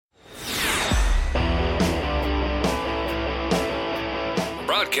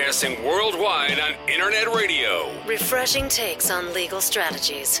Broadcasting worldwide on internet radio. Refreshing takes on legal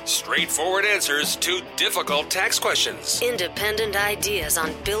strategies. Straightforward answers to difficult tax questions. Independent ideas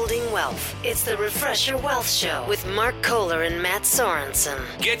on building wealth. It's the Refresh Your Wealth Show with Mark Kohler and Matt Sorensen.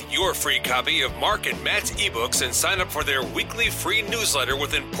 Get your free copy of Mark and Matt's ebooks and sign up for their weekly free newsletter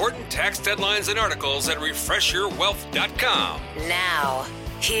with important tax deadlines and articles at refreshyourwealth.com. Now,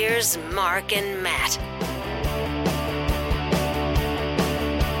 here's Mark and Matt.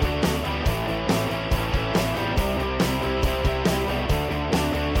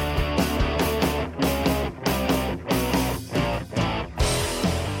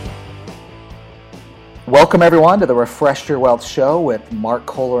 Welcome, everyone, to the Refresh Your Wealth Show with Mark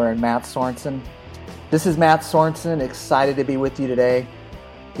Kohler and Matt Sorensen. This is Matt Sorensen, excited to be with you today.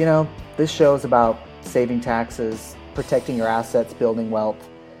 You know, this show is about saving taxes, protecting your assets, building wealth.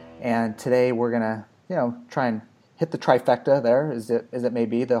 And today we're going to, try and hit the trifecta there, as it may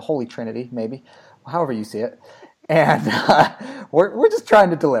be, the Holy Trinity, maybe, however you see it. And we're just trying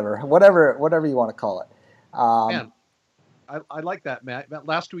to deliver, whatever you want to call it. Man, I like that, Matt.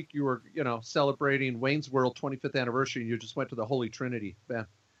 Last week you were, celebrating Wayne's World 25th anniversary, and you just went to the Holy Trinity, man.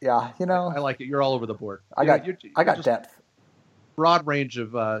 Yeah, I like it. You're all over the board. I got depth. Broad range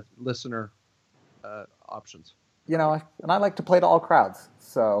of listener options. And I like to play to all crowds,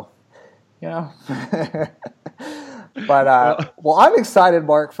 so, But, well, I'm excited,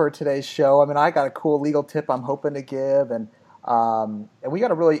 Mark, for today's show. I mean, I got a cool legal tip I'm hoping to give, and we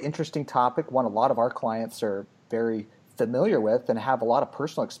got a really interesting topic, one a lot of our clients are very familiar with and have a lot of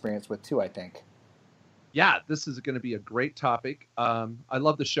personal experience with too, I think. Yeah, this is going to be a great topic. I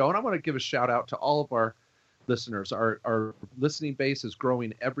love the show, and I want to give a shout out to all of our listeners. Our listening base is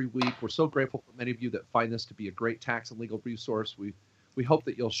growing every week. We're so grateful for many of you that find this to be a great tax and legal resource. We hope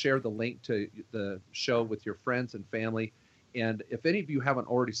that you'll share the link to the show with your friends and family. And if any of you haven't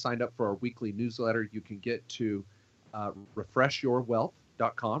already signed up for our weekly newsletter, you can get to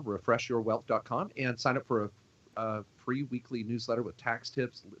refreshyourwealth.com, and sign up for a free weekly newsletter with tax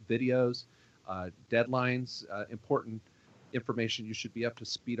tips, videos, deadlines, important information you should be up to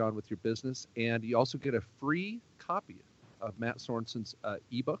speed on with your business. And you also get a free copy of Matt Sorensen's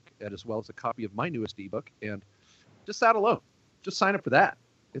ebook, and as well as a copy of my newest ebook. And just that alone, just sign up for that.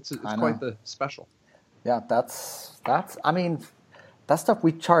 It's quite the special. Yeah, that's stuff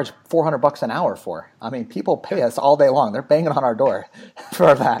we charge $400 an hour for. I mean, people pay us all day long. They're banging on our door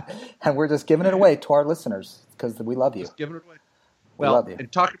for that. And we're just giving it away to our listeners because we love you. Just giving it away. Well,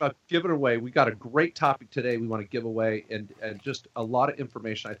 and talking about giving away, we got a great topic today we want to give away, and just a lot of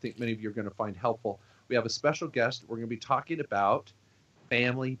information I think many of you are going to find helpful. We have a special guest. We're going to be talking about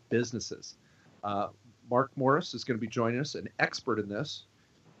family businesses. Mark Morris is going to be joining us, an expert in this.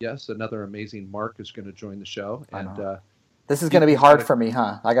 Yes, another amazing Mark is going to join the show. And this is going to be hard for me,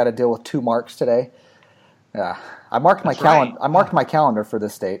 huh? I got to deal with two Marks today. Yeah, I marked my calendar. I marked my calendar for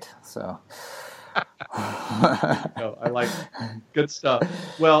this date. So, no, I like good stuff.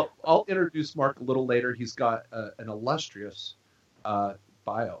 Well, I'll introduce Mark a little later. He's got an illustrious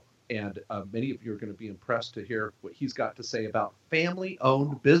bio, and many of you are going to be impressed to hear what he's got to say about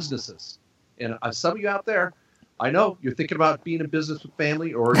family-owned businesses. And some of you out there, I know you're thinking about being in business with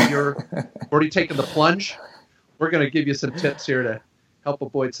family, or you're already taking the plunge. We're going to give you some tips here to help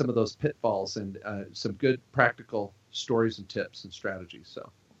avoid some of those pitfalls, and some good practical stories and tips and strategies.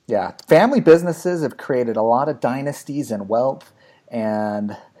 So, yeah, family businesses have created a lot of dynasties and wealth,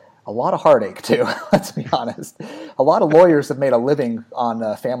 and a lot of heartache too. Let's be honest. A lot of lawyers have made a living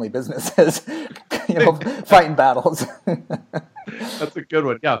on family businesses, fighting battles. That's a good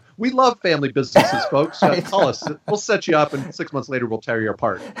one. Yeah, we love family businesses, folks. Call us. We'll set you up, and 6 months later, we'll tear you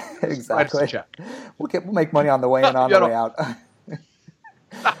apart. Exactly. We'll make money on the way in, on the way out.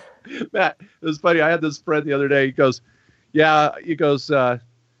 Matt, it was funny. I had this friend the other day. He goes, he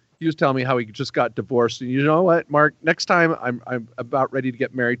was telling me how he just got divorced. And you know what, Mark? Next time I'm about ready to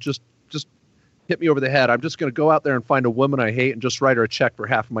get married, just hit me over the head. I'm just going to go out there and find a woman I hate and just write her a check for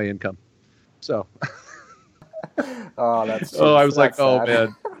half of my income. So. Oh, that's. Oh, I was like, sad. Oh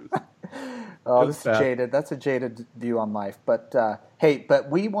man. Oh, this is jaded. That's a jaded view on life. But but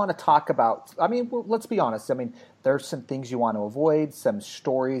we want to talk about. I mean, let's be honest. I mean, there's some things you want to avoid, some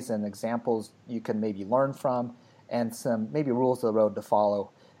stories and examples you can maybe learn from, and some maybe rules of the road to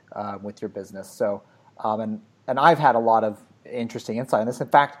follow with your business. So, and I've had a lot of interesting insight on this. In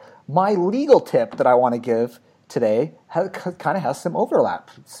fact, my legal tip that I want to give today kind of has some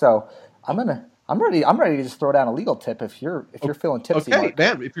overlap. So, I'm ready to just throw down a legal tip if you're feeling tipsy. Okay, Mark.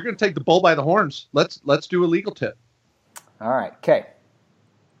 man. If you're going to take the bull by the horns, let's do a legal tip. All right. Okay.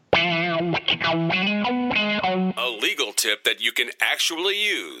 A legal tip that you can actually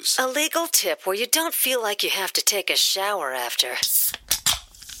use. A legal tip where you don't feel like you have to take a shower after.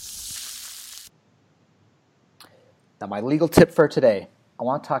 Now, my legal tip for today, I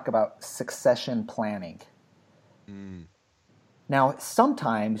want to talk about succession planning. Now,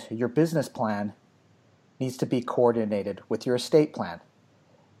 sometimes your business plan needs to be coordinated with your estate plan.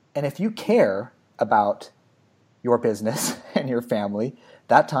 And if you care about your business and your family,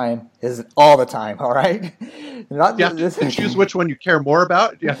 that time is all the time, all right? You have to choose which one you care more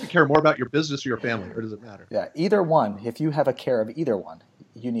about. Do you have to care more about your business or your family, or does it matter? Yeah, either one. If you have a care of either one,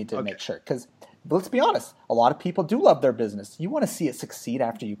 you need to make sure. Because let's be honest, a lot of people do love their business. You want to see it succeed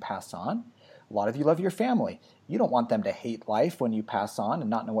after you pass on. A lot of you love your family. You don't want them to hate life when you pass on and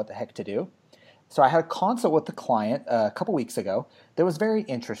not know what the heck to do. So I had a consult with the client a couple weeks ago that was very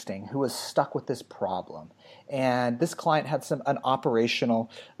interesting, who was stuck with this problem. And this client had an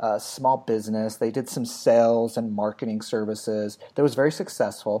operational small business. They did some sales and marketing services that was very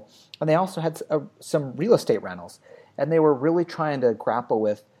successful. And they also had some real estate rentals. And they were really trying to grapple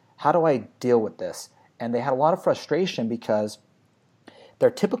with, how do I deal with this? And they had a lot of frustration because their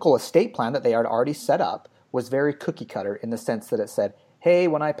typical estate plan that they had already set up was very cookie cutter in the sense that it said, hey,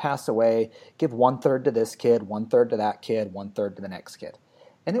 when I pass away, give 1/3 to this kid, 1/3 to that kid, 1/3 to the next kid.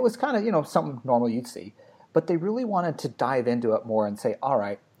 And it was kind of, something normal you'd see. But they really wanted to dive into it more and say, all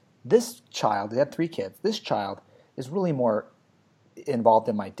right, this child, they had 3 kids, this child is really more involved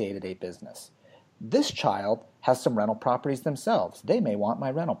in my day-to-day business. This child has some rental properties themselves. They may want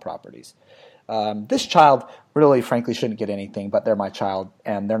my rental properties. This child really, frankly, shouldn't get anything, but they're my child,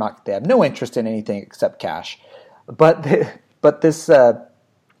 and they have no interest in anything except cash. But this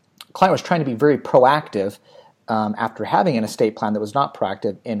client was trying to be very proactive after having an estate plan that was not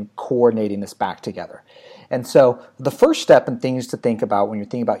proactive in coordinating this back together. And so the first step and things to think about when you're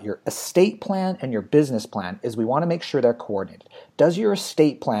thinking about your estate plan and your business plan is we want to make sure they're coordinated. Does your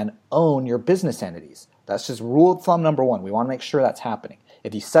estate plan own your business entities? That's just rule of thumb number 1. We want to make sure that's happening.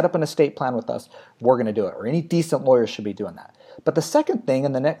 If you set up an estate plan with us, we're going to do it, or any decent lawyer should be doing that. But the second thing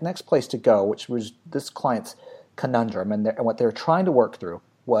and the next place to go, which was this client's conundrum and what they're trying to work through,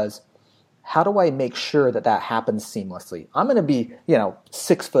 was how do I make sure that happens seamlessly? I'm going to be,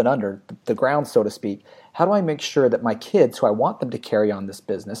 6 foot under the ground, so to speak. How do I make sure that my kids, who I want them to carry on this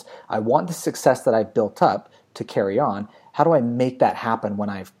business, I want the success that I've built up to carry on, how do I make that happen when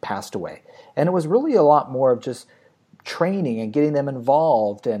I've passed away? And it was really a lot more of just training and getting them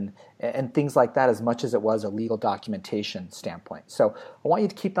involved and things like that, as much as it was a legal documentation standpoint. So I want you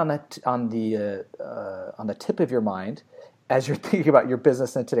to keep on the tip of your mind as you're thinking about your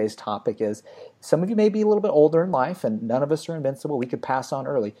business. And today's topic is, some of you may be a little bit older in life, and none of us are invincible. We could pass on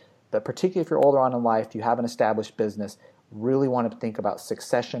early, but particularly if you're older on in life, you have an established business, really want to think about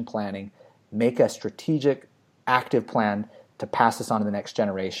succession planning. Make a strategic, active plan to pass this on to the next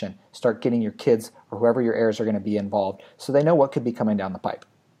generation. Start getting your kids or whoever your heirs are going to be involved so they know what could be coming down the pipe.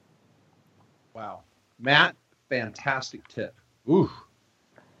 Wow. Matt, fantastic tip. Ooh,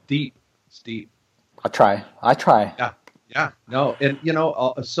 deep. It's deep. I try. Yeah. No, and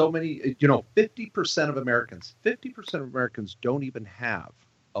so many, 50% of Americans don't even have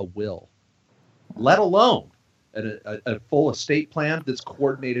a will, let alone a full estate plan that's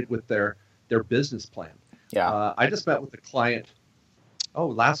coordinated with their business plan. Yeah. I just met with a client,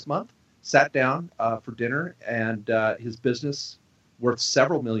 last month, sat down for dinner, and his business worth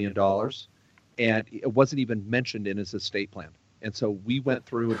several $1 million, and it wasn't even mentioned in his estate plan. And so we went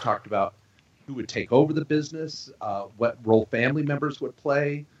through and talked about who would take over the business, what role family members would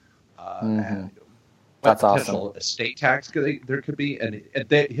play, and what potential estate tax there could be. And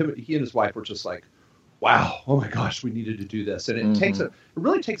he and his wife were just like, wow, oh my gosh, we needed to do this. And it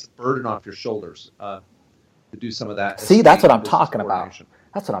really takes a burden off your shoulders to do some of that. See, that's what I'm talking about.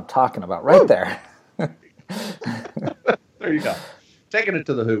 That's what I'm talking about right there. There you go. Taking it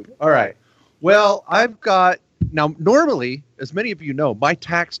to the hoop. All right. Well, now, normally, as many of you know, my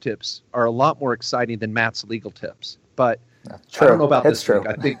tax tips are a lot more exciting than Matt's legal tips. But I don't know about this week.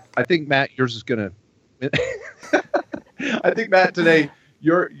 I think, Matt, yours is going to I think, Matt, today,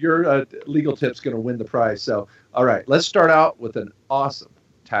 your legal tip's going to win the prize. So, all right, let's start out with an awesome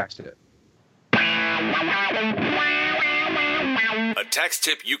tax tip. A tax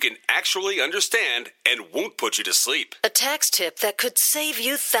tip you can actually understand and won't put you to sleep. A tax tip that could save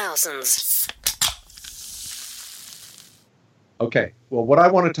you thousands. Okay, well, what I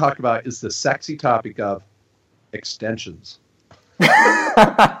want to talk about is the sexy topic of extensions. Whoa.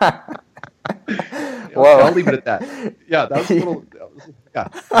 I'll leave it at that. Yeah, that was a little... Yeah.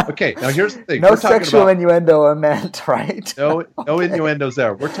 Okay. Now here's the thing. No sexual innuendo meant, right? No innuendos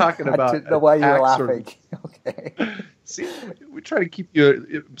there. We're talking about. I didn't know why you were laughing. Okay. See, we try to keep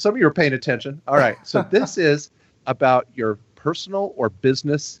you. Some of you are paying attention. All right. So this is about your personal or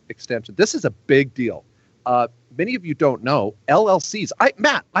business extension. This is a big deal. Many of you don't know LLCs.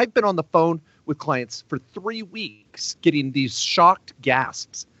 Matt, I've been on the phone with clients for 3 weeks getting these shocked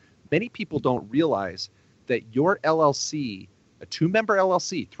gasps. Many people don't realize that your LLC, a 2-member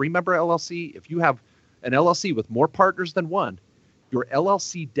LLC, 3-member LLC, if you have an LLC with more partners than one, your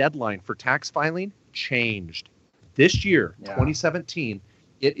LLC deadline for tax filing changed. This year, 2017,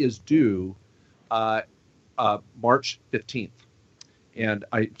 it is due March 15th. And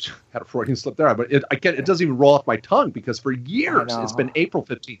I had a Freudian slip there, but it doesn't even roll off my tongue because for years it's been April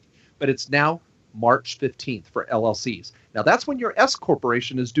 15th, but it's now March 15th for LLCs. Now that's when your S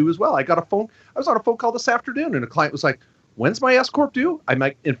corporation is due as well. I was on a phone call this afternoon and a client was like, when's my S corp due? I'm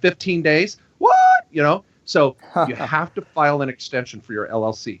like, in 15 days. What? So you have to file an extension for your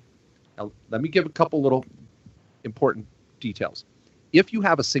LLC. Now, let me give a couple little important details. If you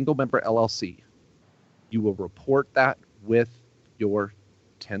have a single member LLC, you will report that with your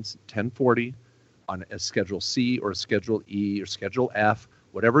 1040 on a Schedule C or a Schedule E or Schedule F,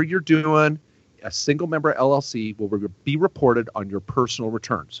 whatever you're doing, a single member LLC will be reported on your personal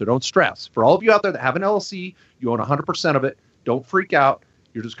return. So don't stress. For all of you out there that have an LLC, you own 100% of it, don't freak out.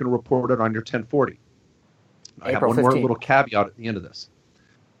 You're just going to report it on your 1040. I have one more little caveat at the end of this.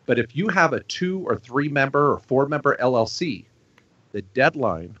 But if you have a 2 or 3 member or 4 member LLC, the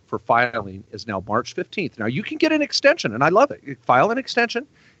deadline for filing is now March 15th. Now, you can get an extension, and I love it. You file an extension.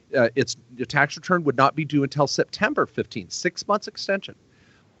 Your tax return would not be due until September 15th, 6 months extension.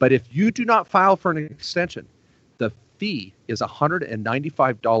 But if you do not file for an extension, the fee is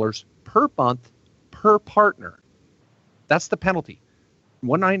 $195 per month per partner. That's the penalty,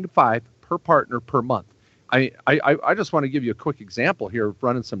 $195 per partner per month. I just want to give you a quick example here of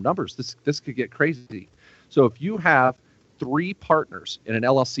running some numbers. This could get crazy. So if you have 3 partners in an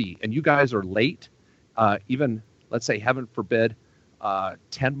LLC and you guys are late, even let's say, heaven forbid,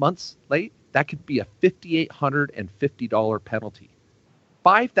 10 months late, that could be a $5,850 penalty.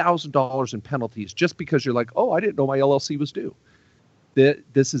 $5,000 in penalties just because you're like, oh, I didn't know my LLC was due.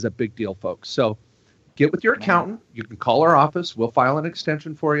 This is a big deal, folks. So get with your accountant. You can call our office. We'll file an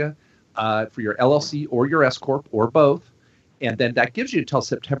extension for you for your LLC or your S Corp or both. And then that gives you until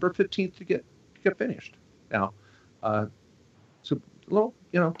September 15th to get finished. Now, so a little,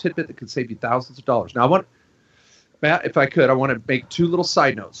 tidbit that could save you thousands of dollars. Now, Matt, if I could, I want to make 2 little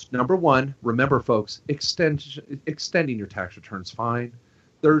side notes. Number 1, remember, folks, extending your tax returns fine.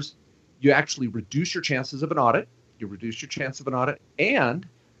 You actually reduce your chances of an audit. You reduce your chance of an audit, and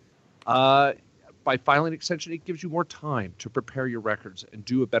by filing an extension, it gives you more time to prepare your records and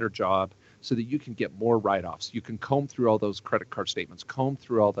do a better job so that you can get more write-offs. You can comb through all those credit card statements, comb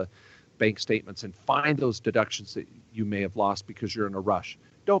through all the bank statements, and find those deductions that you may have lost because you're in a rush.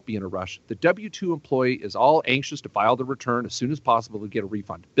 Don't be in a rush. The W-2 employee is all anxious to file the return as soon as possible to get a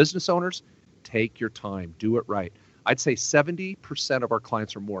refund. Business owners, take your time. Do it right. I'd say 70% of our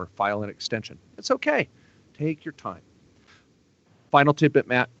clients or more file an extension. It's okay. Take your time. Final tidbit,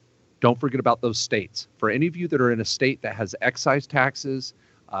 Matt. Don't forget about those states. For any of you that are in a state that has excise taxes,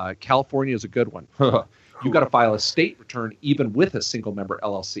 California is a good one. You've got to file a state return even with a single member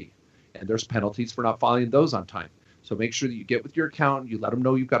LLC. And there's penalties for not filing those on time. So make sure that you get with your accountant. You let them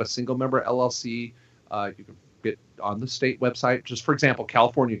know you've got a single member LLC. You can get on the state website. Just for example,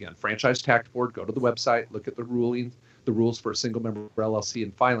 California again, Franchise Tax Board. Go to the website, look at the rules for a single member LLC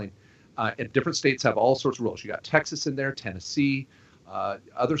and filing. And different states have all sorts of rules. You got Texas in there, Tennessee,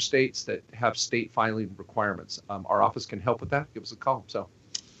 other states that have state filing requirements. Our office can help with that. Give us a call. So,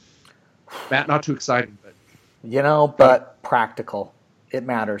 Matt, not too exciting, but but practical. It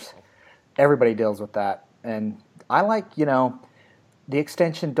matters. Everybody deals with that, and I like, the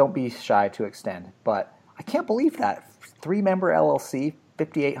extension, don't be shy to extend, but I can't believe that 3-member LLC,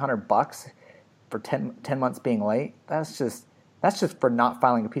 $5,800 for 10 months being late. That's just for not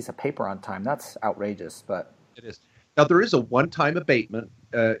filing a piece of paper on time. That's outrageous, but it is. Now there is a one-time abatement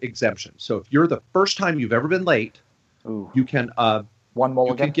exemption. So if you're the first time you've ever been late, you can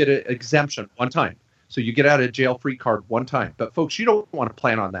you can get an exemption one time. So you get out a jail-free card one time. But folks, you don't want to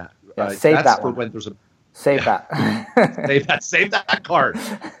plan on that. Save that's that for one. When there's a Save that. Save that card.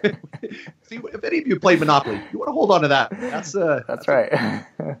 See, if any of you play Monopoly, you want to hold on to that. That's right.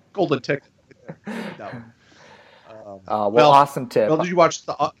 Golden ticket. Awesome tip. Well, did you watch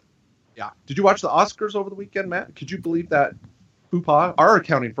the Oscars over the weekend, Matt? Could you believe that? Our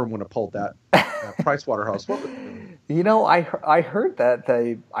accounting firm would have pulled that. Price Waterhouse. I heard that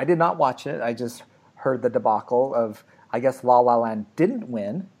I did not watch it. I just heard the debacle of, I guess, La La Land didn't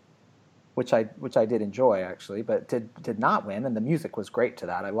win, which I did enjoy actually, but did not win, and the music was great to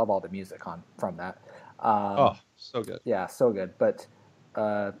that. I love all the music from that. So good. Yeah, so good. But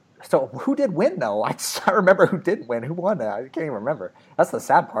so who did win though? I remember who didn't win. Who won that? I can't even remember. That's the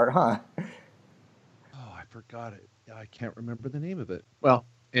sad part, huh? Oh, I forgot it. I can't remember the name of it. Well,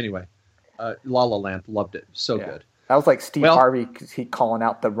 anyway, La La Land, loved it. So good. That was like Steve Harvey calling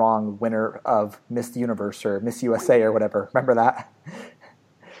out the wrong winner of Miss Universe or Miss USA or whatever. Remember that?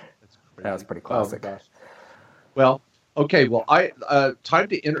 That was pretty classic. Oh, gosh. Well, okay. Well, time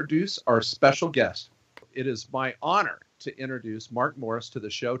to introduce our special guest. It is my honor to introduce Mark Morris to the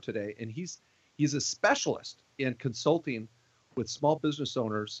show today, and he's a specialist in consulting with small business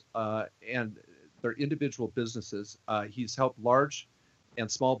owners and their individual businesses. He's helped large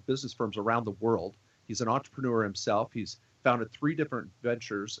and small business firms around the world. He's an entrepreneur himself. He's founded 3 different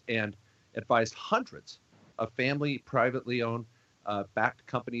ventures and advised hundreds of family, privately owned, backed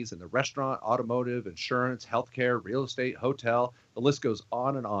companies in the restaurant, automotive, insurance, healthcare, real estate, hotel. The list goes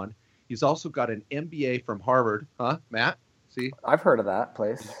on and on. He's also got an MBA from Harvard. Huh, Matt? See? I've heard of that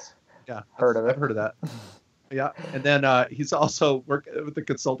place. Yeah. Heard of it. I've heard of that. Yeah. And then he's also worked with the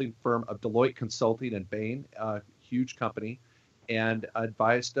consulting firm of Deloitte Consulting and Bain, a huge company, and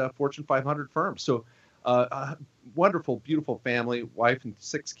advised Fortune 500 firms. So wonderful, beautiful family, wife and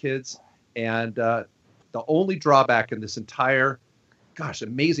 6 kids. And the only drawback in this entire,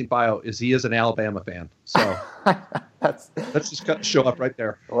 amazing bio is he is an Alabama fan. So let's just show up right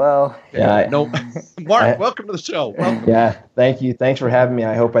there. Well, yeah. No, Mark, welcome to the show. Welcome. Yeah, thank you. Thanks for having me.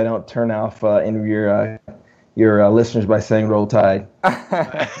 I hope I don't turn off any of your listeners by saying Roll Tide.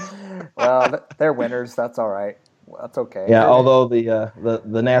 Well, they're winners. That's all right. That's okay. Yeah, although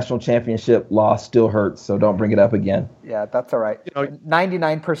the national championship loss still hurts, so don't bring it up again. Yeah, that's all right.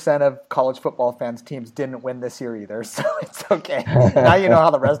 99% of college football fans' teams didn't win this year either, so it's okay. Now you know how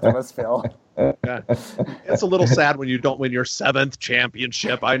the rest of us feel. Yeah. It's a little sad when you don't win your 7th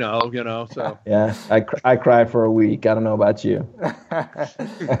championship. I know, So yeah, I cried for a week. I don't know about you. Yeah.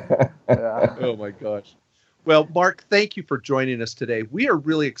 Oh my gosh. Well, Mark, thank you for joining us today. We are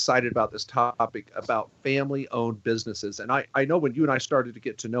really excited about this topic about family-owned businesses. And I know when you and I started to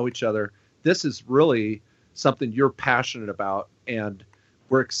get to know each other, this is really something you're passionate about. And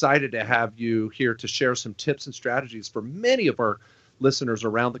we're excited to have you here to share some tips and strategies for many of our listeners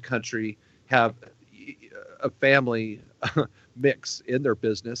around the country have a family mix in their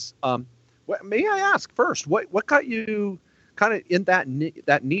business. May I ask first, what got you kind of in that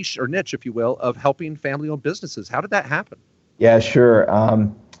niche or niche, if you will, of helping family-owned businesses? How did that happen? Yeah, sure.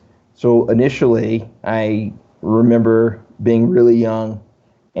 So initially, I remember being really young,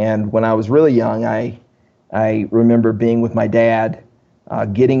 and when I was really young, I remember being with my dad,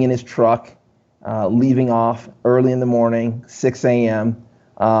 getting in his truck, leaving off early in the morning, 6 a.m.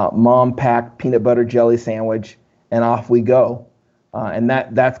 Mom packed peanut butter jelly sandwich, and off we go. And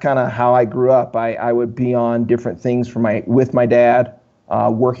that's kind of how I grew up. I would be on different things with my dad,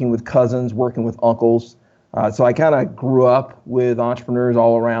 working with cousins, working with uncles. So I kind of grew up with entrepreneurs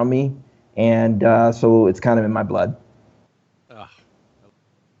all around me, and so it's kind of in my blood.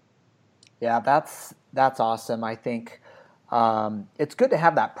 Yeah, that's awesome. I think it's good to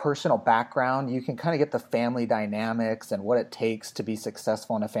have that personal background. You can kind of get the family dynamics and what it takes to be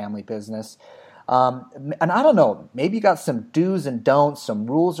successful in a family business. And I don't know, maybe you got some do's and don'ts, some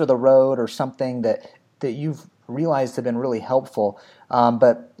rules of the road or something that you've realized have been really helpful.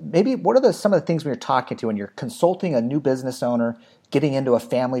 But maybe what are some of the things when you're talking to when you're consulting a new business owner, getting into a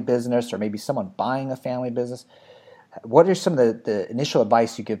family business, or maybe someone buying a family business? What are some of the initial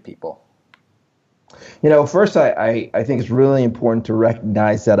advice you give people? First, I think it's really important to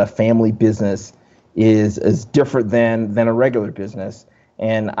recognize that a family business is different than a regular business.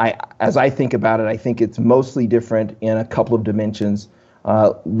 And as I think about it, I think it's mostly different in a couple of dimensions.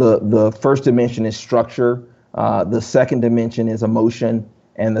 The first dimension is structure. The second dimension is emotion,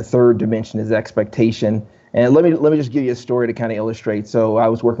 and the third dimension is expectation. And let me just give you a story to kind of illustrate. So I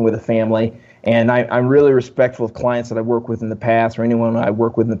was working with a family, and I'm really respectful of clients that I've worked with in the past, or anyone I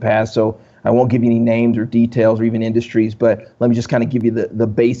work with in the past. So I won't give you any names or details or even industries, but let me just kind of give you the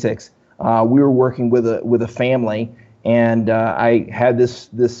basics. We were working with a family. And I had this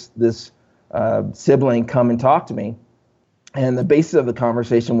sibling come and talk to me, and the basis of the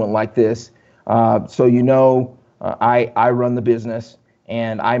conversation went like this. I run the business,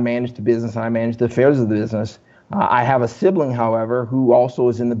 and I manage the business, and I manage the affairs of the business. I have a sibling, however, who also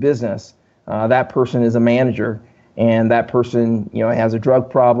is in the business. That person is a manager, and that person, has a drug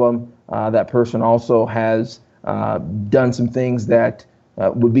problem. That person also has done some things that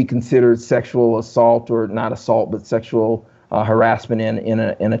would be considered sexual assault, or not assault, but sexual harassment in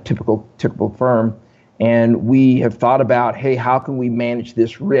a typical firm. And we have thought about, hey, how can we manage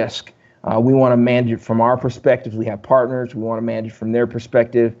this risk? We want to manage it from our perspective. We have partners. We want to manage it from their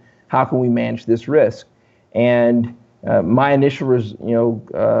perspective. How can we manage this risk? And my initial,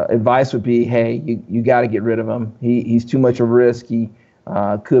 advice would be, hey, you got to get rid of him. He's too much of a risk. He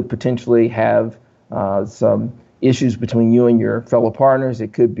could potentially have some issues between you and your fellow partners.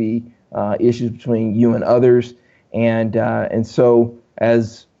 It could be issues between you and others. And so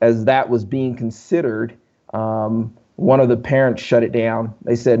as that was being considered, one of the parents shut it down.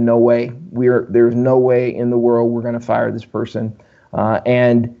 They said, no way. There's no way in the world we're going to fire this person.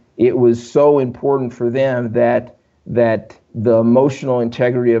 And it was so important for them that the emotional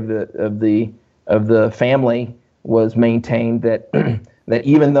integrity of the family was maintained, that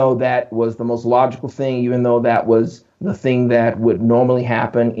even though that was the most logical thing, even though that was the thing that would normally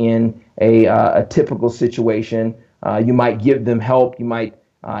happen in a typical situation, you might give them help, you might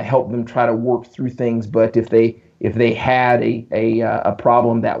help them try to work through things, but if they had a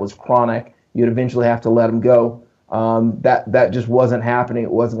problem that was chronic, you'd eventually have to let them go. That just wasn't happening.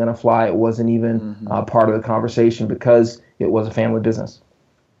 It wasn't going to fly. It wasn't even part of the conversation because it was a family business.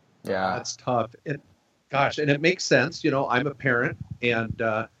 Yeah, that's tough. And it makes sense. I'm a parent and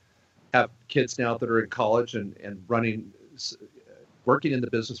have kids now that are in college and working in the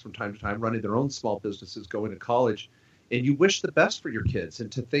business from time to time, running their own small businesses, going to college, and you wish the best for your kids.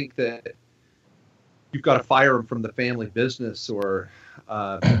 And to think that you've got to fire them from the family business, or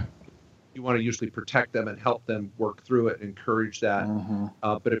you want to usually protect them and help them work through it, encourage that.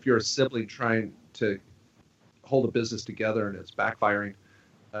 But if you're a sibling trying to hold a business together and it's backfiring,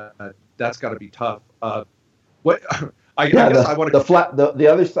 that's got to be tough. I want to. The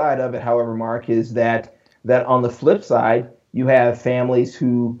other side of it, however, Mark, is that on the flip side, you have families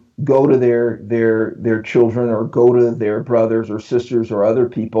who go to their children or go to their brothers or sisters or other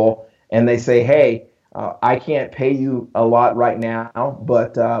people, and they say, hey, I can't pay you a lot right now,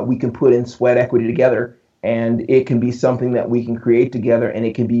 but we can put in sweat equity together, and it can be something that we can create together, and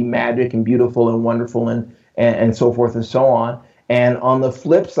it can be magic and beautiful and wonderful and so forth and so on. And on the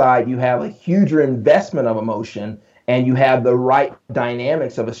flip side, you have a huger investment of emotion, and you have the right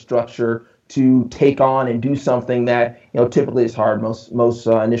dynamics of a structure to take on and do something that typically is hard. Most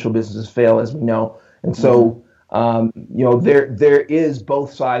initial businesses fail, as we know, and so there is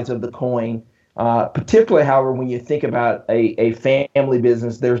both sides of the coin. Particularly, however, when you think about a family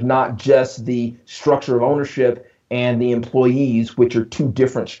business, there's not just the structure of ownership and the employees, which are two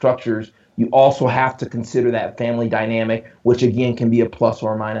different structures. You also have to consider that family dynamic, which again can be a plus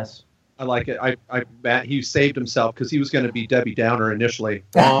or a minus. I like it. Matt, he saved himself because he was going to be Debbie Downer initially.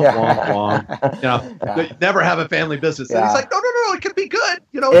 Womp. Never have a family business. And he's like, no, it can be good.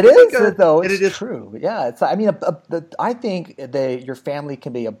 It is though. It is true. Yeah, it's. I mean, I think your family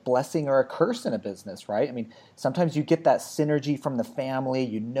can be a blessing or a curse in a business, right? I mean, sometimes you get that synergy from the family.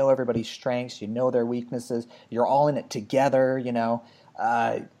 You know everybody's strengths. You know their weaknesses. You're all in it together.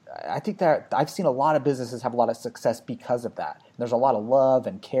 I think that I've seen a lot of businesses have a lot of success because of that. There's a lot of love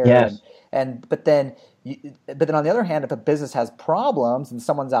and care, yes. But then on the other hand, if a business has problems and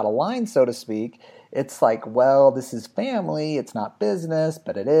someone's out of line, so to speak, it's like, well, this is family, it's not business,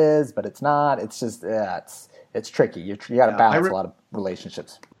 but it is, but it's not. It's just it's tricky. You got to balance a lot of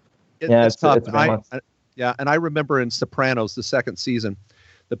relationships. It's tough. And I remember in Sopranos, the second season,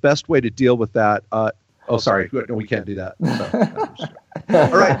 the best way to deal with that. Sorry, no, we can't do that.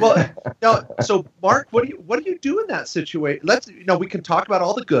 All right. Well, now, so Mark, what do you do in that situation? We can talk about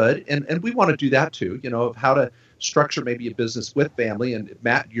all the good, and we want to do that too. Of how to structure maybe a business with family. And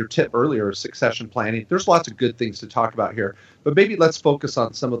Matt, your tip earlier, succession planning. There's lots of good things to talk about here, but maybe let's focus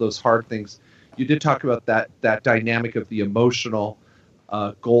on some of those hard things. You did talk about that dynamic of the emotional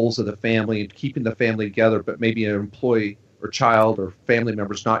goals of the family and keeping the family together, but maybe an employee or child or family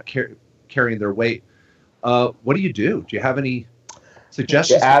members not carrying their weight. What do you do? Do you have any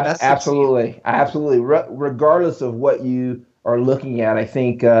suggestions? Absolutely. Regardless of what you are looking at, I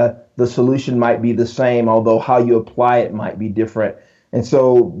think the solution might be the same, although how you apply it might be different. And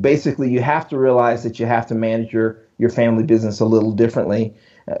so basically you have to realize that you have to manage your family business a little differently.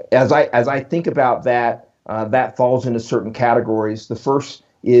 As I think about that, that falls into certain categories. The first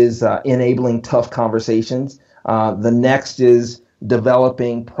is enabling tough conversations. The next is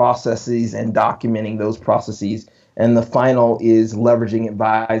developing processes and documenting those processes. And the final is leveraging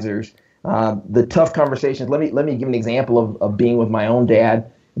advisors. The tough conversations, let me give an example of being with my own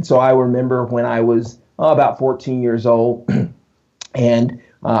dad. And so I remember when I was about 14 years old, and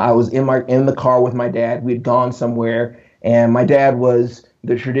I was in the car with my dad. We'd gone somewhere, and my dad was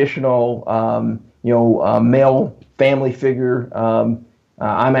the traditional, male family figure.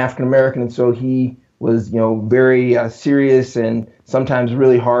 I'm African American, and so he was, very serious and sometimes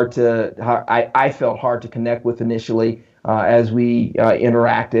really I felt hard to connect with initially as we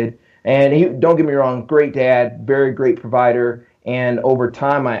interacted. And he, don't get me wrong, great dad, very great provider. And over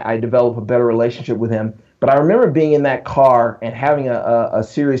time, I developed a better relationship with him. But I remember being in that car and having a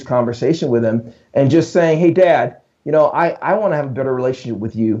serious conversation with him and just saying, hey, Dad, I want to have a better relationship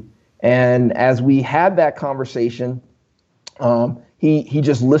with you. And as we had that conversation, he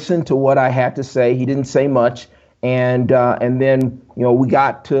just listened to what I had to say. He didn't say much. And then, we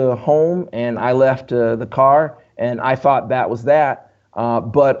got to home and I left the car and I thought that was that.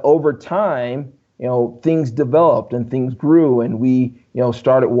 But over time, things developed and things grew, and we,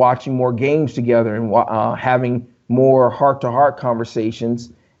 started watching more games together and having more heart-to-heart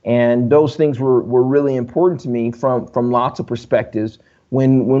conversations. And those things were really important to me from lots of perspectives.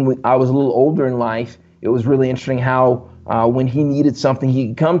 When I was a little older in life, it was really interesting how when he needed something, he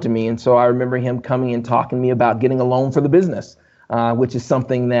could come to me. And so I remember him coming and talking to me about getting a loan for the business, which is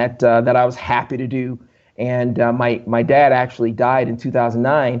something that I was happy to do. And my dad actually died in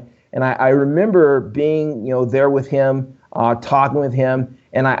 2009. And I remember being, there with him, talking with him.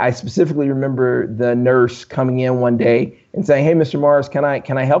 And I specifically remember the nurse coming in one day and saying, hey, Mr. Morris, can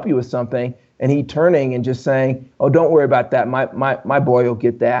I help you with something? And he turning and just saying, oh, don't worry about that. My boy will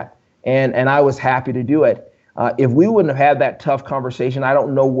get that. And I was happy to do it. If we wouldn't have had that tough conversation, I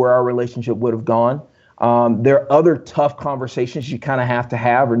don't know where our relationship would have gone. There are other tough conversations you kind of have to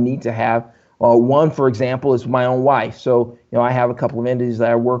have or need to have. One, for example, is my own wife. So, I have a couple of entities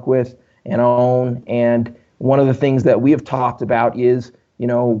that I work with and own. And one of the things that we have talked about is,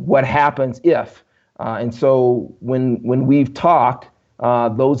 what happens if. And so when we've talked,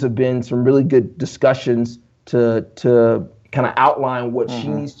 those have been some really good discussions to kind of outline what she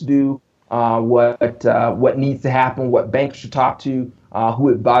needs to do, what needs to happen, what banks should talk to, who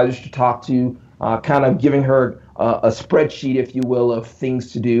advisors should talk to, kind of giving her a spreadsheet, if you will, of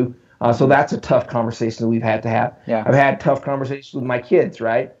things to do. So that's a tough conversation that we've had to have. Yeah. I've had tough conversations with my kids,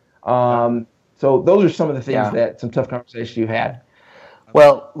 right? So those are some of the things some tough conversations you've had.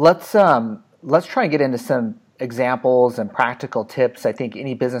 Well, let's try and get into some examples and practical tips I think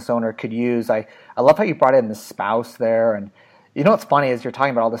any business owner could use. I love how you brought in the spouse there. And what's funny is you're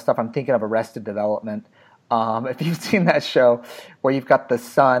talking about all this stuff, I'm thinking of Arrested Development. If you've seen that show where you've got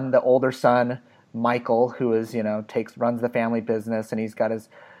the older son, Michael, who is, runs the family business, and he's got his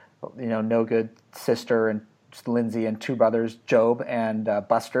no good sister and Lindsay and two brothers, Job and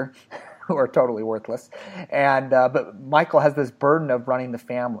Buster, who are totally worthless. And but Michael has this burden of running the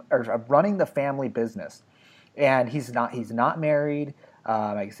family business, and he's not married.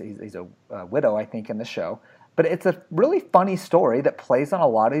 I guess he's a widow, I think, in the show. But it's a really funny story that plays on a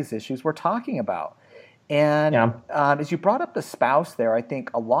lot of these issues we're talking about. And as you brought up the spouse there, I think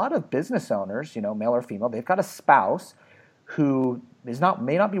a lot of business owners, male or female, they've got a spouse who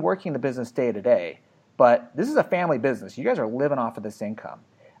may not be working the business day to day, but this is a family business. You guys are living off of this income.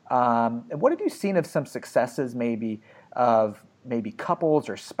 And what have you seen of some successes of couples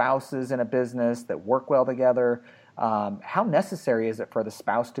or spouses in a business that work well together? How necessary is it for the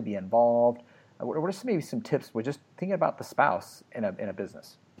spouse to be involved? What are maybe some tips? We're just thinking about the spouse in a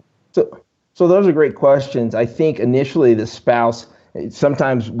business. So those are great questions. I think initially the spouse,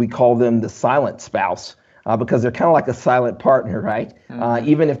 sometimes we call them the silent spouse. Because they're kind of like a silent partner, right?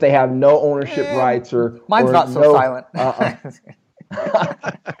 Even if they have no ownership rights mine's not so silent.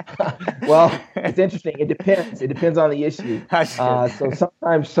 Well, it's interesting. It depends. It depends on the issue. So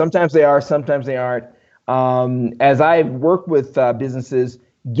sometimes they are, sometimes they aren't. As I've worked with businesses,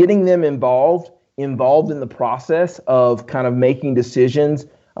 getting them involved in the process of kind of making decisions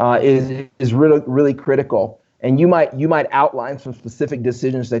is really, really critical. And you might outline some specific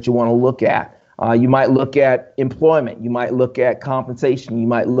decisions that you want to look at. You might look at employment. You might look at compensation. You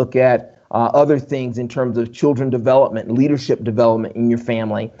might look at other things in terms of children development, leadership development in your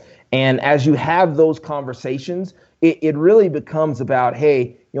family. And as you have those conversations, it really becomes about,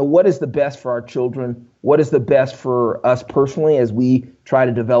 hey, what is the best for our children? What is the best for us personally as we try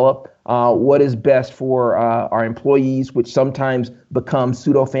to develop? What is best for our employees, which sometimes become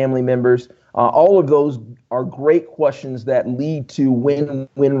pseudo-family members? All of those are great questions that lead to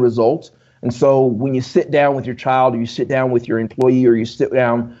win-win results. And so when you sit down with your child, or you sit down with your employee, or you sit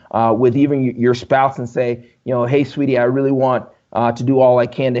down with even your spouse and say, hey, sweetie, I really want to do all I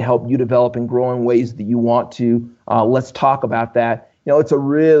can to help you develop and grow in ways that you want to. Let's talk about that. It's a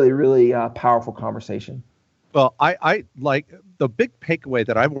really, really powerful conversation. Well, I like the big takeaway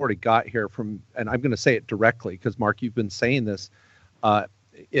that I've already got here from, and I'm going to say it directly because Mark, you've been saying this,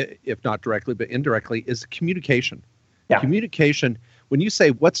 if not directly, but indirectly, is communication. Yeah. Communication. When you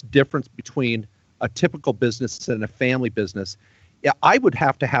say what's difference between a typical business and a family business, yeah, I would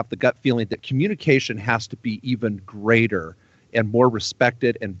have to have the gut feeling that communication has to be even greater and more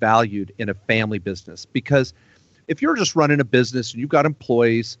respected and valued in a family business. Because if you're just running a business and you've got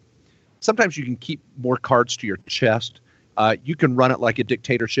employees, sometimes you can keep more cards to your chest. You can run it like a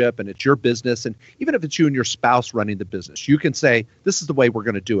dictatorship and it's your business. And even if it's you and your spouse running the business, you can say, this is the way we're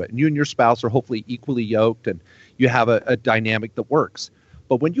going to do it. And you and your spouse are hopefully equally yoked and you have a dynamic that works.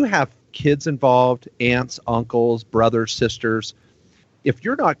 But when you have kids involved, aunts, uncles, brothers, sisters, if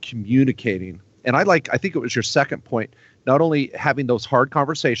you're not communicating, and I think it was your second point, not only having those hard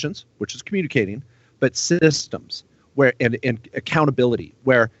conversations, which is communicating, but systems where and accountability,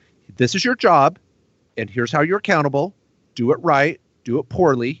 where this is your job, and here's how you're accountable. Do it right, do it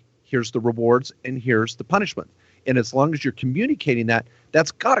poorly. Here's the rewards, and here's the punishment. And as long as you're communicating that,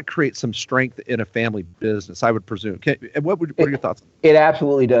 that's got to create some strength in a family business, I would presume. What are your thoughts? It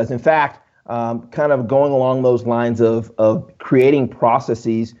absolutely does. In fact, kind of going along those lines of creating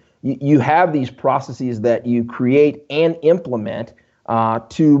processes, you have these processes that you create and implement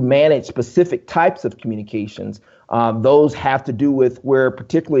to manage specific types of communications. Those have to do with where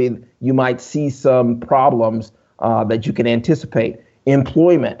particularly you might see some problems that you can anticipate,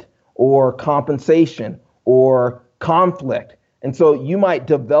 employment or compensation or conflict. And so you might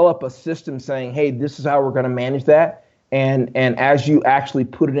develop a system saying, hey, this is how we're going to manage that. And as you actually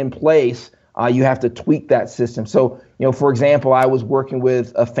put it in place, you have to tweak that system. So, for example, I was working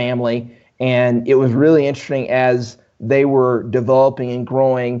with a family, and it was really interesting as they were developing and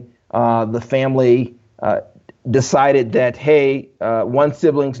growing. The family decided that, hey, one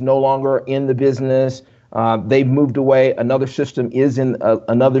sibling's no longer in the business. They've moved away. Another sibling is in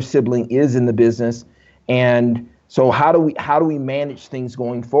the business. And so how do we manage things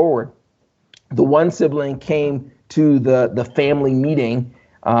going forward? The one sibling came to the family meeting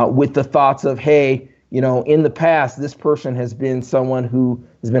with the thoughts of, hey, in the past, this person has been someone who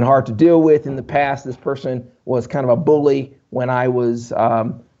has been hard to deal with. In the past, this person was kind of a bully when I was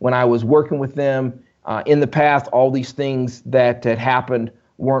working with them. In the past, all these things that had happened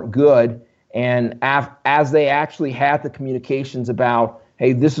weren't good. And as they actually had the communications about,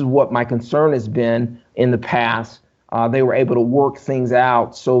 hey, this is what my concern has been in the past, they were able to work things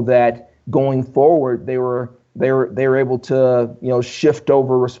out so that going forward, they were able to, shift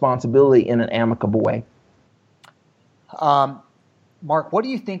over responsibility in an amicable way. Mark, what do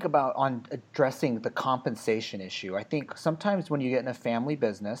you think about on addressing the compensation issue? I think sometimes when you get in a family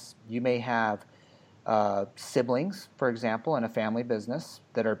business, you may have siblings, for example, in a family business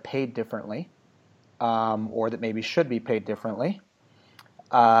that are paid differently, or that maybe should be paid differently.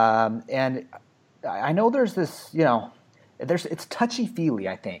 And I know there's this, it's touchy-feely,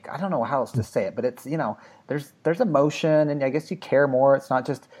 I think. I don't know how else to say it, but it's, there's emotion, and I guess you care more. It's not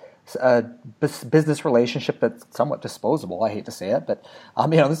just a business relationship that's somewhat disposable. I hate to say it, but,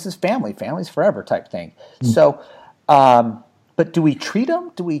 this is family's forever type thing. Mm-hmm. So, but do we treat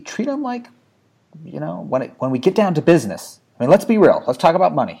them like, when we get down to business? I mean, let's be real. Let's talk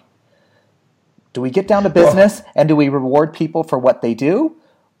about money. Do we get down to business and do we reward people for what they do?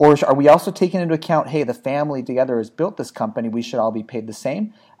 Or are we also taking into account, hey, the family together has built this company, we should all be paid the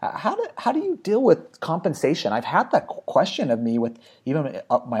same? How do you deal with compensation? I've had that question of me with even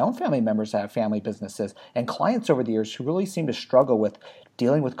my own family members that have family businesses and clients over the years who really seem to struggle with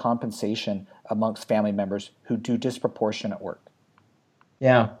dealing with compensation amongst family members who do disproportionate work.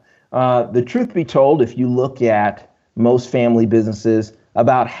 Yeah. The truth be told, if you look at most family businesses,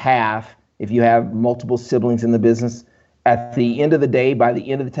 about half, if you have multiple siblings in the business, at the end of the day, by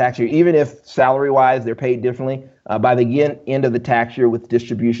the end of the tax year, even if salary-wise they're paid differently, by the end of the tax year with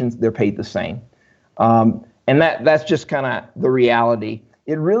distributions, they're paid the same. And that's just kind of the reality.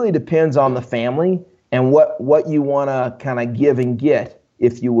 It really depends on the family and what you want to kind of give and get,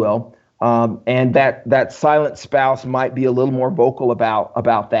 if you will. And that silent spouse might be a little more vocal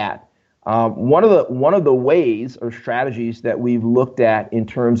about that. One of the ways or strategies that we've looked at in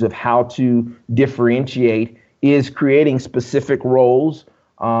terms of how to differentiate is creating specific roles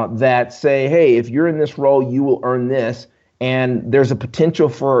that say, hey, if you're in this role, you will earn this. And there's a potential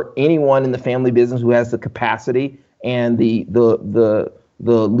for anyone in the family business who has the capacity and the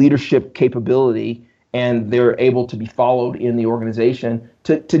leadership capability, and they're able to be followed in the organization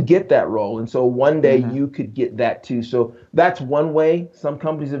to get that role. And so one day you could get that too. So that's one way some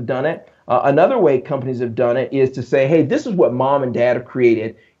companies have done it. Another way companies have done it is to say, hey, this is what mom and dad have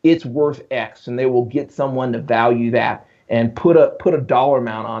created. it's worth X, and they will get someone to value that and put a dollar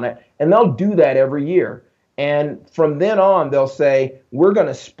amount on it, and they'll do that every year. And from then on, they'll say, we're going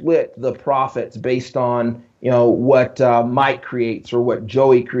to split the profits based on, what Mike creates or what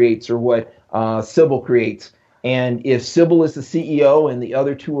Joey creates or what Sybil creates. And if Sybil is the CEO and the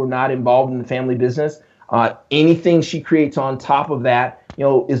other two are not involved in the family business, anything she creates on top of that,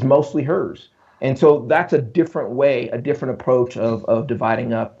 is mostly hers. And so that's a different way, a different approach of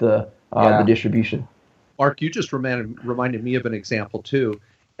dividing up the distribution. Mark, you just reminded me of an example too,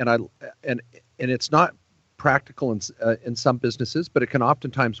 and it's not practical in some businesses, but it can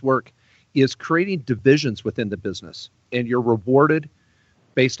oftentimes work. Is creating divisions within the business, and you're rewarded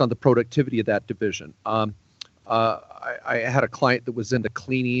based on the productivity of that division. I had a client that was into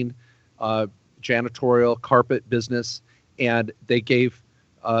cleaning, janitorial, carpet business, and they gave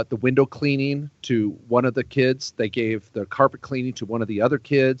the window cleaning to one of the kids. They gave the carpet cleaning to one of the other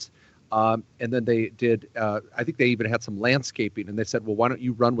kids. And then they did, I think they even had some landscaping, and they said, well, why don't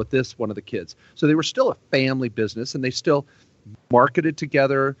you run with this one of the kids? So they were still a family business, and they still marketed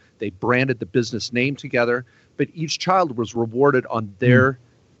together. They branded the business name together, but each child was rewarded on their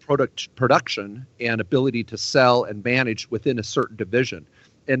production and ability to sell and manage within a certain division.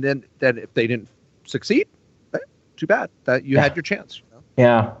 And then if they didn't succeed, too bad. That you had your chance.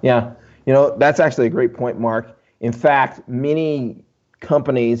 Yeah. That's actually a great point, Mark. In fact, many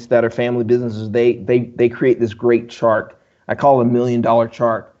companies that are family businesses, they create this great chart. I call it $1 million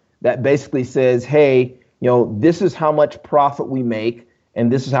chart that basically says, hey, this is how much profit we make,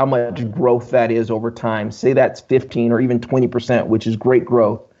 and this is how much growth that is over time. Say that's 15 or even 20%, which is great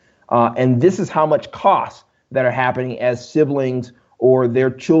growth. And this is how much costs that are happening as siblings or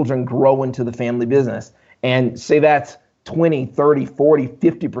their children grow into the family business. And say that's 20, 30, 40,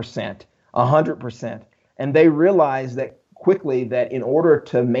 50%, 100%. And they realize that quickly that in order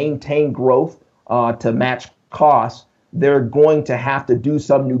to maintain growth, to match costs, they're going to have to do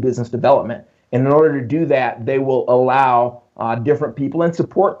some new business development. And in order to do that, they will allow different people and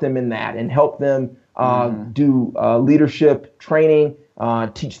support them in that and help them do leadership training,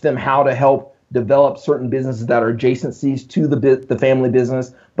 teach them how to help develop certain businesses that are adjacencies to the family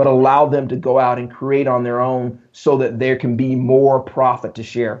business, but allow them to go out and create on their own so that there can be more profit to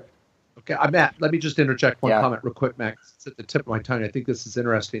share. Okay, Matt, let me just interject one comment real quick, Max. It's at the tip of my tongue. I think this is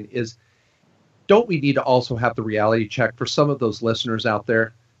interesting. Don't we need to also have the reality check for some of those listeners out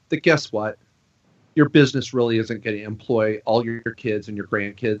there that guess what? Your business really isn't going to employ all your kids and your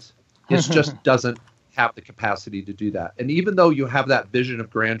grandkids. It just doesn't have the capacity to do that. And even though you have that vision of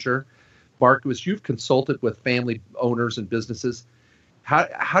grandeur, Mark, as you've consulted with family owners and businesses,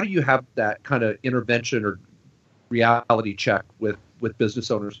 how do you have that kind of intervention or reality check with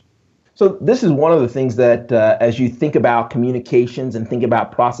business owners? So this is one of the things that as you think about communications and think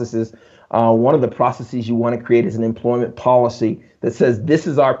about processes, one of the processes you want to create is an employment policy that says this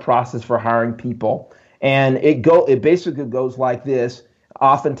is our process for hiring people. And it basically goes like this.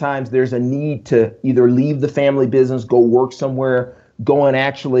 Oftentimes there's a need to either leave the family business, go work somewhere, go and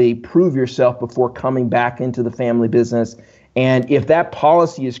actually prove yourself before coming back into the family business. And if that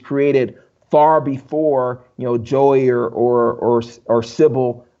policy is created far before Joey or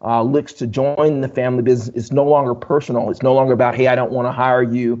Sybil looks to join the family business, it's no longer personal. It's no longer about, hey, I don't want to hire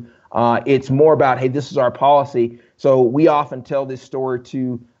you. It's more about, hey, this is our policy. So we often tell this story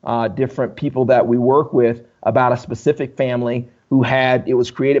to different people that we work with about a specific family who it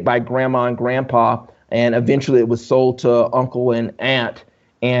was created by grandma and grandpa, and eventually it was sold to uncle and aunt.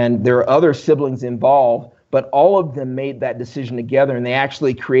 And there are other siblings involved, but all of them made that decision together, and they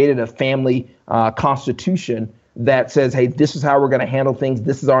actually created a family constitution that says, hey, this is how we're going to handle things.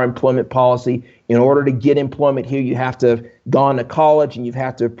 This is our employment policy. In order to get employment here, you have to have gone to college and you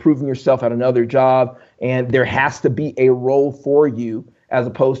have to have proven yourself at another job. And there has to be a role for you as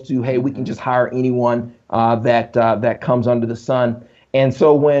opposed to, hey, we can just hire anyone that comes under the sun. And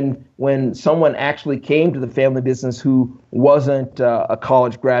so when someone actually came to the family business who wasn't a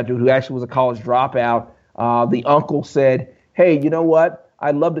college graduate, who actually was a college dropout, the uncle said, hey, you know what?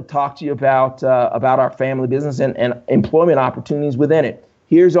 I'd love to talk to you about our family business and employment opportunities within it.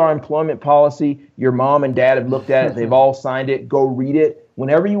 Here's our employment policy. Your mom and dad have looked at it. They've all signed it. Go read it.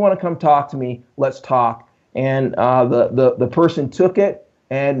 Whenever you want to come talk to me, let's talk. And the person took it,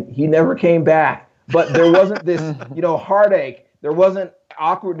 and he never came back. But there wasn't this, heartache. There wasn't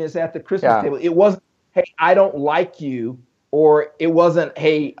awkwardness at the Christmas table. It wasn't, hey, I don't like you. Or it wasn't,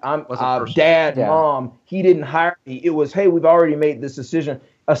 hey, I'm dad, mom, he didn't hire me. It was, hey, we've already made this decision.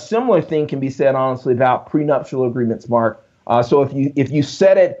 A similar thing can be said, honestly, about prenuptial agreements, Mark. So if you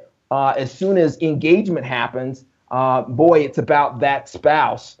set it as soon as engagement happens, boy, it's about that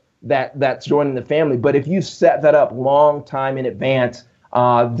spouse that's joining the family. But if you set that up long time in advance,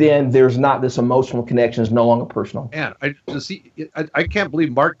 then there's not this emotional connection. It's no longer personal. Man, I can't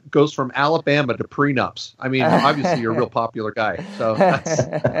believe Mark goes from Alabama to prenups. I mean, obviously you're a real popular guy, so that's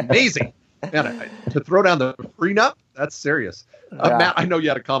amazing. Man, to throw down the prenup, that's serious. Matt, I know you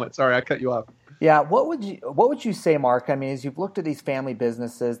had a comment. Sorry, I cut you off. Yeah, what would you say, Mark? I mean, as you've looked at these family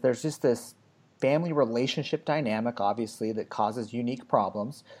businesses, there's just this family relationship dynamic, obviously, that causes unique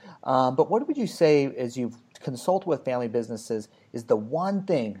problems. But what would you say, as you've consulted with family businesses, is the one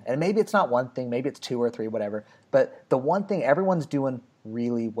thing, and maybe it's not one thing, maybe it's two or three, whatever, but the one thing everyone's doing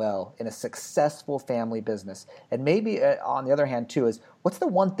really well in a successful family business, and maybe on the other hand too, is what's the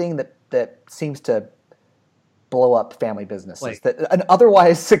one thing that seems to blow up family businesses? That an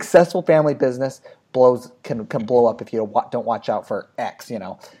otherwise successful family business can blow up if you don't watch out for X.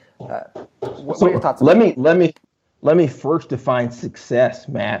 What are your thoughts? Let me first define success,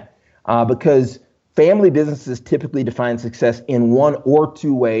 Matt, because family businesses typically define success in one or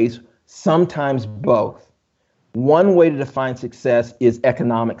two ways, sometimes both. One way to define success is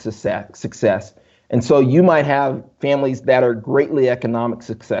economic success. And so you might have families that are greatly economic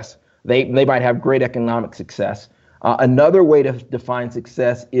success. They might have great economic success. Another way to define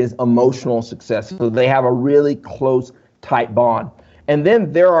success is emotional success. So they have a really close, tight bond. And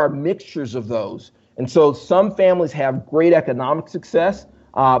then there are mixtures of those. And so some families have great economic success,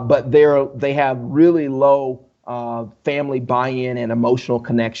 but they have really low family buy-in and emotional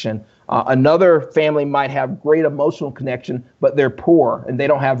connection. Another family might have great emotional connection, but they're poor and they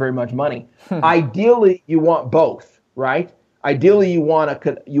don't have very much money. Ideally, you want both, right? Ideally, you want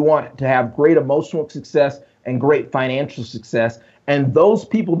to have great emotional success and great financial success. And those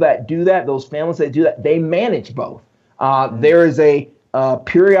people that do that, those families that do that, they manage both. There is a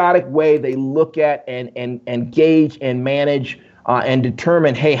periodic way they look at and gauge and manage and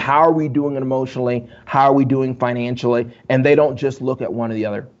determine, hey, how are we doing emotionally? How are we doing financially? And they don't just look at one or the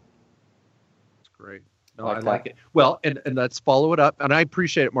other. That's great. No, I like it. Well, and let's follow it up. And I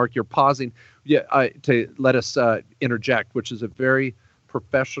appreciate it, Mark. You're pausing to let us interject, which is a very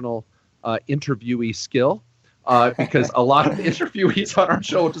professional interviewee skill. Because a lot of the interviewees on our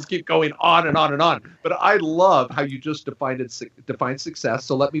show just keep going on and on and on. But I love how you just defined success.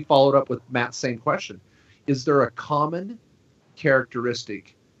 So let me follow it up with Matt's same question. Is there a common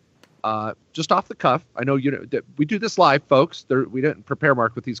characteristic, just off the cuff? I know we do this live, folks. We didn't prepare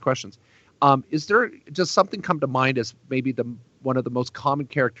Mark with these questions. Is there just something come to mind as maybe one of the most common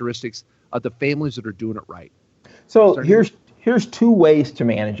characteristics of the families that are doing it right? So here's two ways to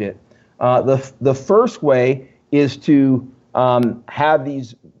manage it. The first way is to have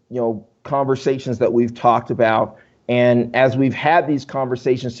these conversations that we've talked about, and as we've had these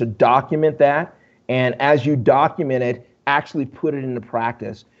conversations, to document that, and as you document it, actually put it into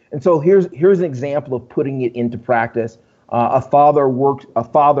practice. And so here's an example of putting it into practice. A father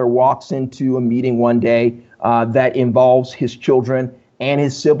walks into a meeting one day that involves his children and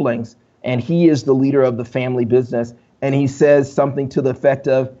his siblings, and he is the leader of the family business, and he says something to the effect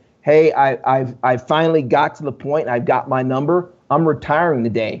of, hey, I finally got to the point. I've got my number. I'm retiring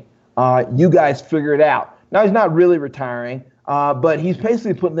today. You guys figure it out. Now, he's not really retiring, but he's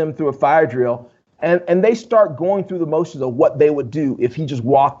basically putting them through a fire drill. And they start going through the motions of what they would do if he just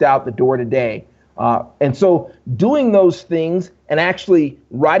walked out the door today. And so doing those things and actually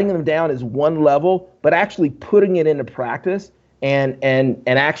writing them down is one level, but actually putting it into practice and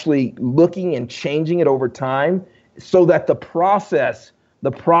actually looking and changing it over time so that the process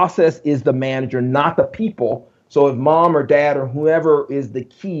is the manager, not the people. So if mom or dad or whoever is the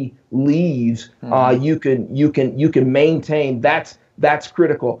key leaves, you can maintain. That's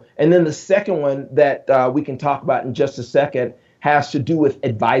critical. And then the second one that we can talk about in just a second has to do with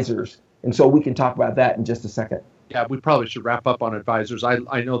advisors. And so we can talk about that in just a second. Yeah, we probably should wrap up on advisors.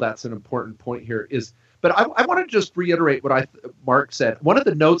 I know that's an important point here. But I want to just reiterate what Mark said. One of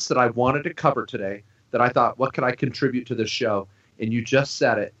the notes that I wanted to cover today that I thought, what could I contribute to this show? And you just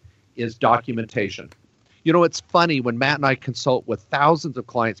said it, is documentation. It's funny when Matt and I consult with thousands of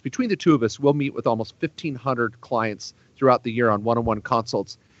clients. Between the two of us, we'll meet with almost 1,500 clients throughout the year on one-on-one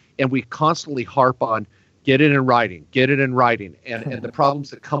consults. And we constantly harp on, get it in writing. And the problems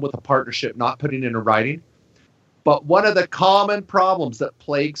that come with a partnership not putting it in writing. But one of the common problems that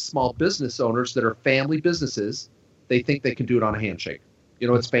plagues small business owners that are family businesses, they think they can do it on a handshake.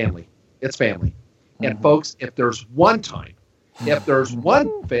 It's family. It's family. And folks, if there's one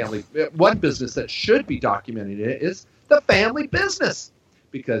business that should be documenting it, is the family business,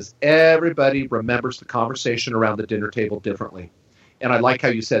 because everybody remembers the conversation around the dinner table differently. And I like how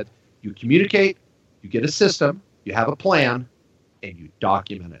you said you communicate, you get a system, You have a plan, and you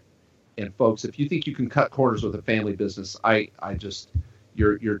document it. And folks, if you think you can cut corners with a family business,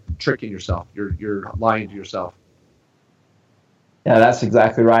 you're tricking yourself. You're lying to yourself. Yeah, that's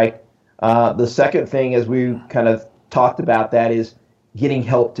exactly right. The second thing, as we kind of talked about, that is getting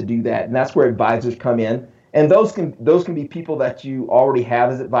help to do that, and that's where advisors come in. And those can be people that you already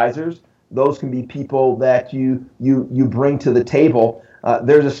have as advisors. Those can be people that you bring to the table.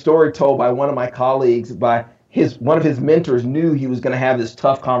 There's a story told by one of my colleagues. One of his mentors knew he was going to have this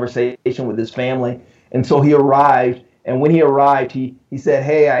tough conversation with his family, and so he arrived. And when he arrived, he said,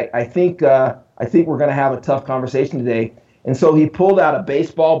 "Hey, I think we're going to have a tough conversation today." And so he pulled out a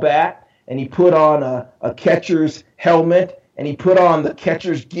baseball bat, and he put on a catcher's helmet, and he put on the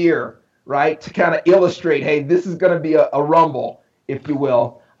catcher's gear, right, to kind of illustrate, hey, this is going to be a rumble, if you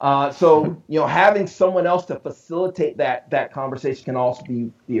will. So having someone else to facilitate that conversation can also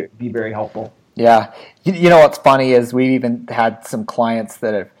be very helpful. Yeah. You know what's funny is we've even had some clients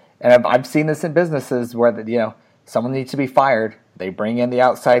that I've seen this in businesses where someone needs to be fired. They bring in the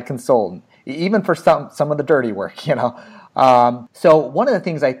outside consultant, even for some of the dirty work, So one of the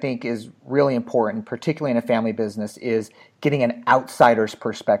things I think is really important, particularly in a family business, is getting an outsider's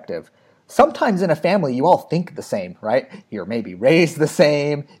perspective. Sometimes in a family, you all think the same, right? You're maybe raised the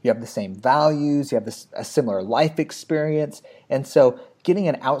same, you have the same values, you have a similar life experience. And so getting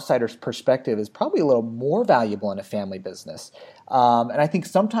an outsider's perspective is probably a little more valuable in a family business. And I think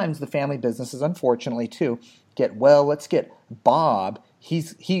sometimes the family businesses, unfortunately, too, let's get Bob.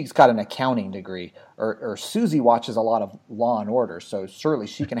 He's got an accounting degree, or Susie watches a lot of Law and Order, so surely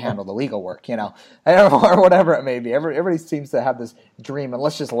she can handle the legal work, or whatever it may be. Everybody seems to have this dream, and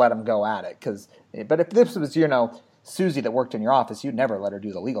let's just let them go at it. But if this was, Susie that worked in your office, you'd never let her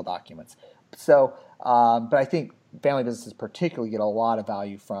do the legal documents. So, but I think family businesses particularly get a lot of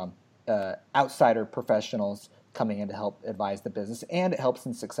value from outsider professionals coming in to help advise the business, and it helps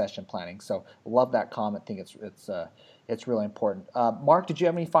in succession planning. So, love that comment. I think it's really important. Mark, did you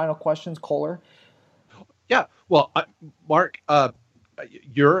have any final questions, Kohler? Yeah. Well, Mark,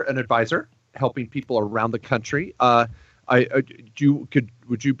 you're an advisor helping people around the country. Would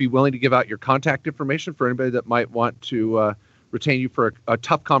you be willing to give out your contact information for anybody that might want to retain you for a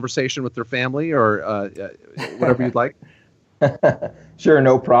tough conversation with their family, or whatever you'd like? Sure,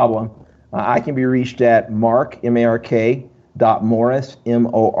 no problem. I can be reached at Mark, Mark.Morris,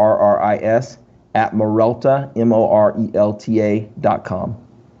 Morris, at Morelta, Morelta.com.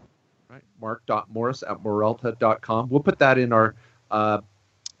 Right, Mark.Morris at Morelta.com. We'll put that in our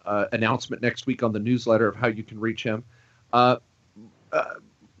announcement next week on the newsletter of how you can reach him.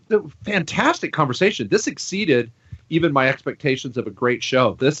 Fantastic conversation. This exceeded even my expectations of a great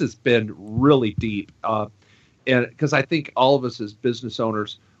show. This has been really deep. And because I think all of us as business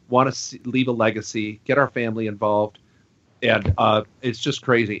owners want to leave a legacy, get our family involved, and it's just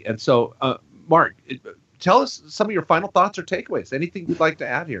crazy. And so, Mark, tell us some of your final thoughts or takeaways. Anything you'd like to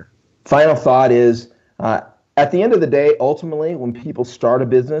add here? Final thought is, at the end of the day, ultimately, when people start a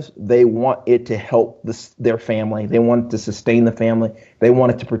business, they want it to help their family. They want it to sustain the family. They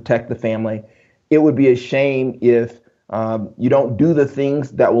want it to protect the family. It would be a shame if you don't do the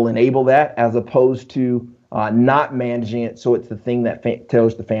things that will enable that, as opposed to not managing it so it's the thing that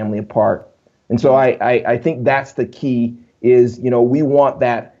tears the family apart. And so I think that's the key is, we want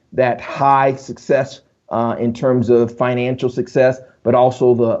that high success in terms of financial success, but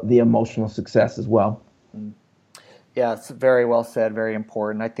also the emotional success as well. Yeah, it's very well said, very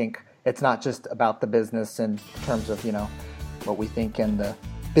important. I think it's not just about the business in terms of, what we think in the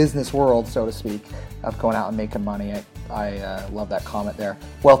business world, so to speak, of going out and making money. I love that comment there.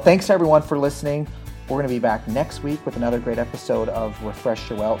 Well, thanks everyone for listening. We're going to be back next week with another great episode of Refresh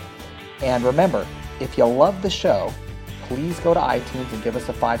Your Wealth. And remember, if you love the show, please go to iTunes and give us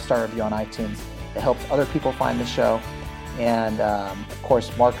a 5-star review on iTunes. It helps other people find the show. And of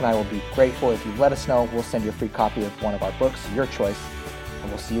course, Mark and I will be grateful if you let us know. We'll send you a free copy of one of our books, your choice. And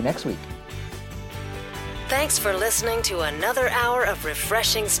we'll see you next week. Thanks for listening to another hour of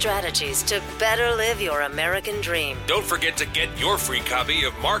refreshing strategies to better live your American dream. Don't forget to get your free copy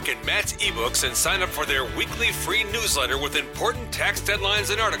of Mark and Matt's ebooks and sign up for their weekly free newsletter with important tax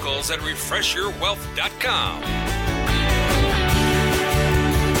deadlines and articles at refreshyourwealth.com.